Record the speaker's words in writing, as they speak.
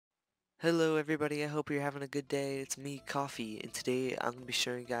Hello everybody, I hope you're having a good day. It's me, Coffee, and today I'm going to be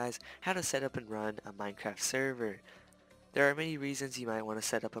showing you guys how to set up and run a Minecraft server. There are many reasons you might want to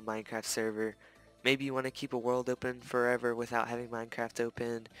set up a Minecraft server. Maybe you want to keep a world open forever without having Minecraft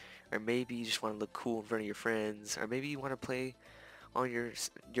open, or maybe you just want to look cool in front of your friends, or maybe you want to play on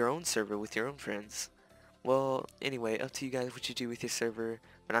your own server with your own friends. Well, anyway, up to you guys what you do with your server,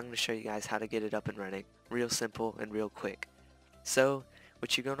 but I'm going to show you guys how to get it up and running. Real simple and real quick. So,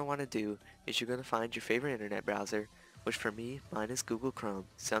 what you're going to want to do is you're going to find your favorite internet browser, which for me, mine is Google Chrome.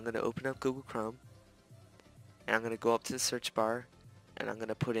 So I'm going to open up Google Chrome, and I'm going to go up to the search bar, and I'm going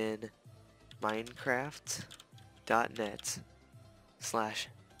to put in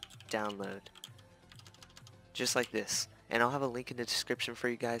minecraft.net/download. Just like this. And I'll have a link in the description for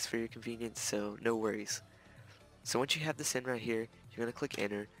you guys for your convenience, so no worries. So once you have this in right here, you're going to click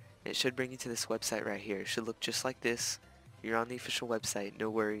enter, and it should bring you to this website right here. It should look just like this. You're on the official website, no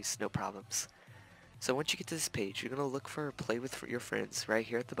worries, no problems. So once you get to this page, you're going to look for play with your friends right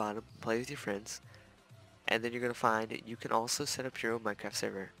here at the bottom, play with your friends. And then you're going to find you can also set up your own Minecraft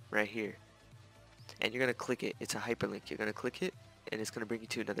server right here. And you're going to click it, it's a hyperlink. You're going to click it and it's going to bring you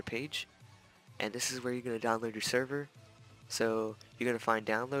to another page. And this is where you're going to download your server. So you're going to find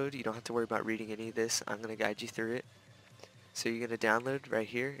download, you don't have to worry about reading any of this, I'm going to guide you through it. So you're going to download right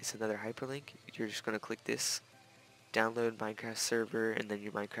here, it's another hyperlink. You're just going to click this. Download Minecraft server and then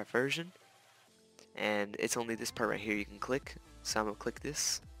your Minecraft version, and it's only this part right here you can click, so I'm gonna click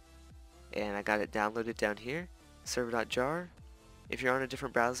this and I got it downloaded down here. Server.jar. If you're on a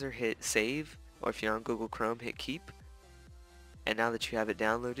different browser, hit save, or if you're on Google Chrome, hit keep. And now that you have it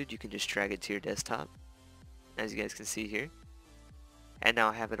downloaded, you can just drag it to your desktop, as you guys can see here. And now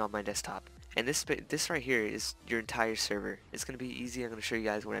I have it on my desktop, and this right here is your entire server. It's gonna be easy. I'm gonna show you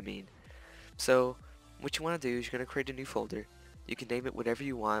guys what I mean. So what you want to do is you're going to create a new folder. You can name it whatever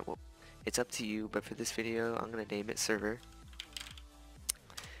you want. Well, it's up to you, but for this video I'm going to name it server.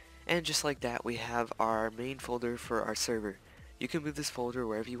 And just like that, we have our main folder for our server. You can move this folder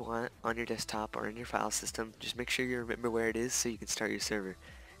wherever you want on your desktop or in your file system. Just make sure you remember where it is so you can start your server,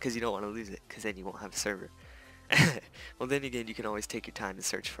 because you don't want to lose it, because then you won't have a server. Well, then again, you can always take your time to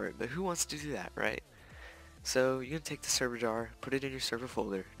search for it, but who wants to do that, right? So you're going to take the server jar, put it in your server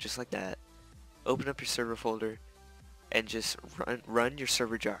folder, just like that. Open up your server folder and just run your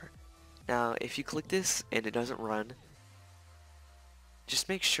server jar. Now if you click this and it doesn't run, just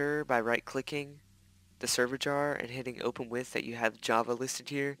make sure by right clicking the server jar and hitting open with that you have Java listed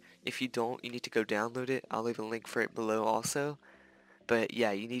here. If you don't, you need to go download it. I'll leave a link for it below also. But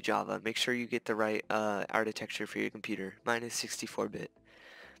yeah, you need Java. Make sure you get the right architecture for your computer. Mine is 64-bit.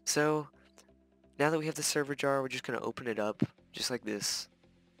 So now that we have the server jar, we're just going to open it up just like this,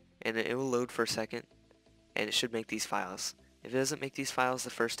 and it will load for a second, and it should make these files. If it doesn't make these files the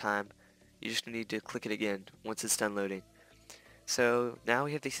first time, you just need to click it again once it's done loading. So now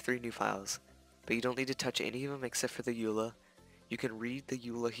we have these 3 new files, but you don't need to touch any of them except for the EULA. You can read the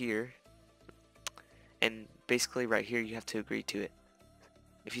EULA here, and basically right here you have to agree to it.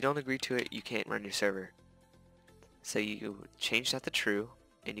 If you don't agree to it, you can't run your server. So you change that to true,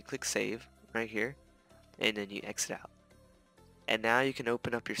 and you click save right here, and then you exit out. And now you can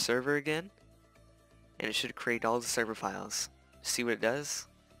open up your server again, and it should create all the server files. See what it does?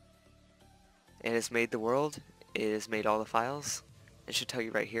 It has made the world, it has made all the files. It should tell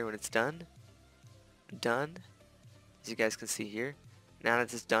you right here when it's done. Done, as you guys can see here. Now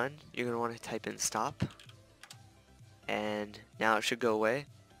that it's done, you're going to want to type in stop, and now it should go away.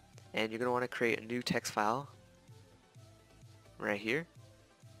 And you're going to want to create a new text file right here,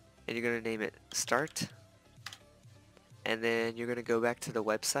 and you're going to name it start. And then you're going to go back to the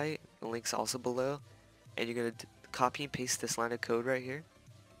website, the link's also below, and you're going to copy and paste this line of code right here.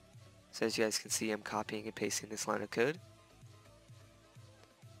 So as you guys can see, I'm copying and pasting this line of code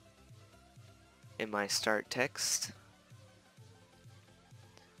in my start text.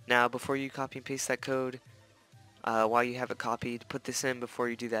 Now before you copy and paste that code, while you have it copied, put this in before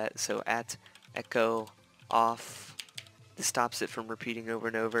you do that. So @echo off, this stops it from repeating over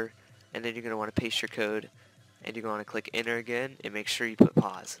and over, and then you're going to want to paste your code, and you're going to want to click enter again, and make sure you put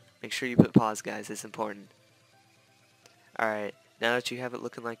pause. Make sure you put pause, guys, it's important. Alright, now that you have it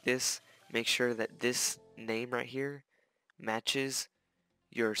looking like this, make sure that this name right here matches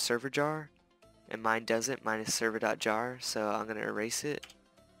your server jar, and mine doesn't. Mine is server.jar, so I'm going to erase it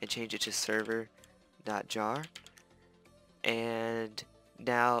and change it to server.jar. And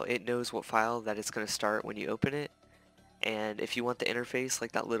now it knows what file that it's going to start when you open it. And if you want the interface,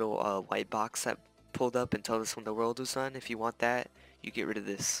 like that little white box that pulled up and told us when the world was done, if you want that, you get rid of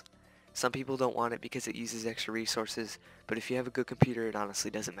this. Some people don't want it because it uses extra resources, but if you have a good computer, it honestly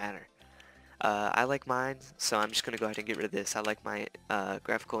doesn't matter. I like mine, so I'm just going to go ahead and get rid of this. I like my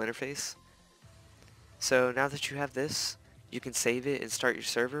graphical interface. So now that you have this, you can save it and start your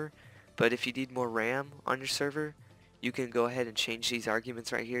server, but if you need more RAM on your server, you can go ahead and change these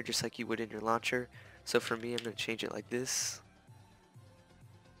arguments right here just like you would in your launcher. So for me, I'm going to change it like this,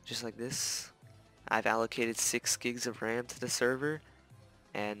 just like this. I've allocated 6 gigs of RAM to the server,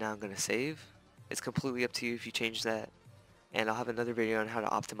 and now I'm going to save. It's completely up to you if you change that, and I'll have another video on how to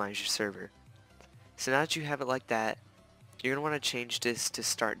optimize your server. So now that you have it like that, you're going to want to change this to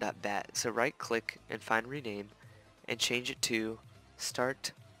start.bat. So right click and find rename and change it to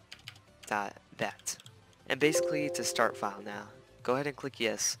start.bat. And basically it's a start file now. Go ahead and click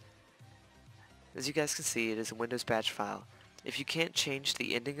yes. As you guys can see, it is a Windows batch file. If you can't change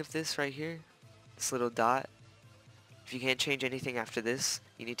the ending of this right here, this little dot, if you can't change anything after this,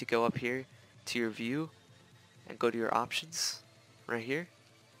 you need to go up here to your view and go to your options right here,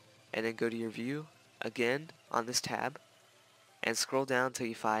 and then go to your view again on this tab and scroll down until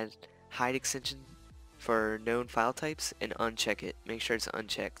you find hide extension for known file types and uncheck it. Make sure it's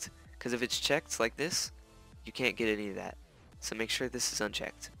unchecked, because if it's checked like this, you can't get any of that. So make sure this is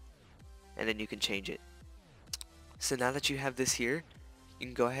unchecked, and then you can change it. So now that you have this here, you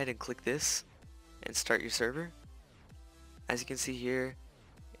can go ahead and click this and start your server. As you can see here,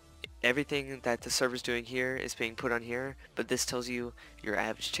 everything that the server's doing here is being put on here, but this tells you your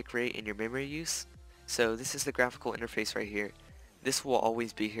average tick rate and your memory use. So this is the graphical interface right here. This will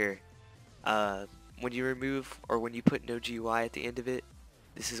always be here. When you remove or when you put no GUI at the end of it,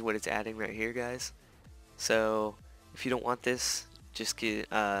 this is what it's adding right here, guys. So if you don't want this, just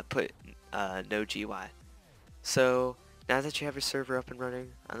put no GUI. So now that you have your server up and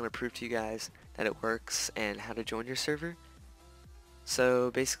running, I'm going to prove to you guys that it works and how to join your server. So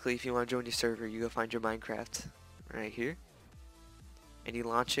basically, if you want to join your server, you go find your Minecraft right here, and you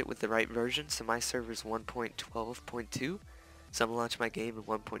launch it with the right version. So my server is 1.12.2, so I'm going to launch my game in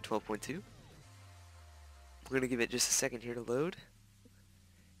 1.12.2. We're going to give it just a second here to load.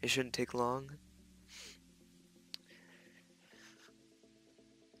 It shouldn't take long.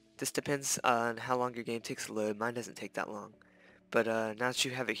 This depends on how long your game takes to load. Mine doesn't take that long. But now that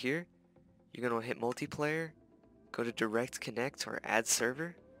you have it here, you're going to hit multiplayer, go to direct connect or add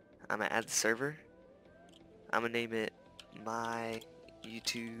server. I'm going to add the server. I'm going to name it my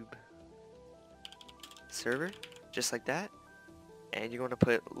YouTube server, just like that. And you're going to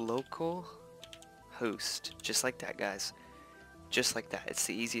put local host, just like that, guys. Just like that. It's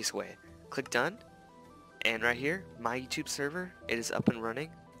the easiest way. Click done. And right here, my YouTube server, it is up and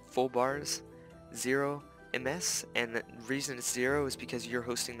running. Full bars, 0 MS, and the reason it's 0 is because you're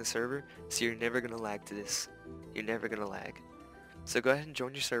hosting the server, so you're never going to lag to this. You're never going to lag. So go ahead and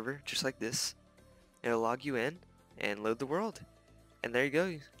join your server, just like this. It'll log you in and load the world. And there you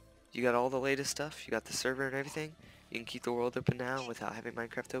go. You got all the latest stuff. You got the server and everything. You can keep the world open now without having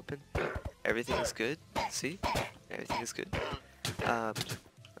Minecraft open. Everything is good. See? Everything is good.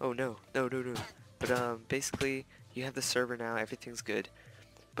 Oh no. But basically, you have the server now. Everything's good.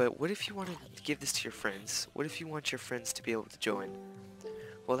 But what if you want to give this to your friends? What if you want your friends to be able to join?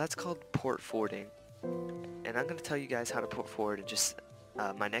 Well, that's called port forwarding. And I'm going to tell you guys how to port forward in just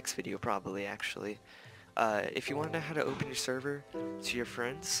my next video, probably, actually. If you want to know how to open your server to your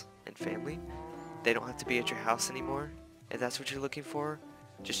friends and family, they don't have to be at your house anymore. If that's what you're looking for,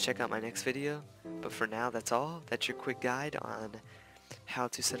 just check out my next video. But for now, that's all. That's your quick guide on how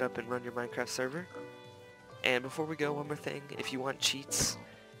to set up and run your Minecraft server. And before we go, one more thing. If you want cheats,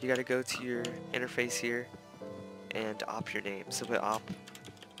 you gotta go to your interface here and opt your name. So put opt,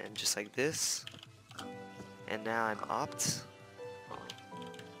 and just like this. And now I'm opt.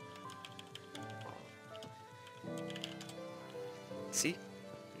 See?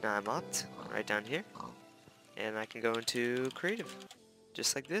 Now I'm opt, right down here. And I can go into creative,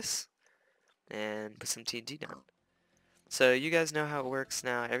 just like this. And put some TNT down. So you guys know how it works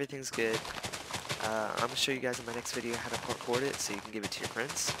now. Everything's good. I'm going to show you guys in my next video how to port forward it so you can give it to your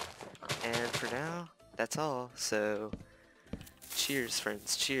friends. And for now, that's all. So, cheers,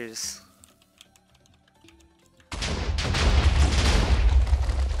 friends. Cheers.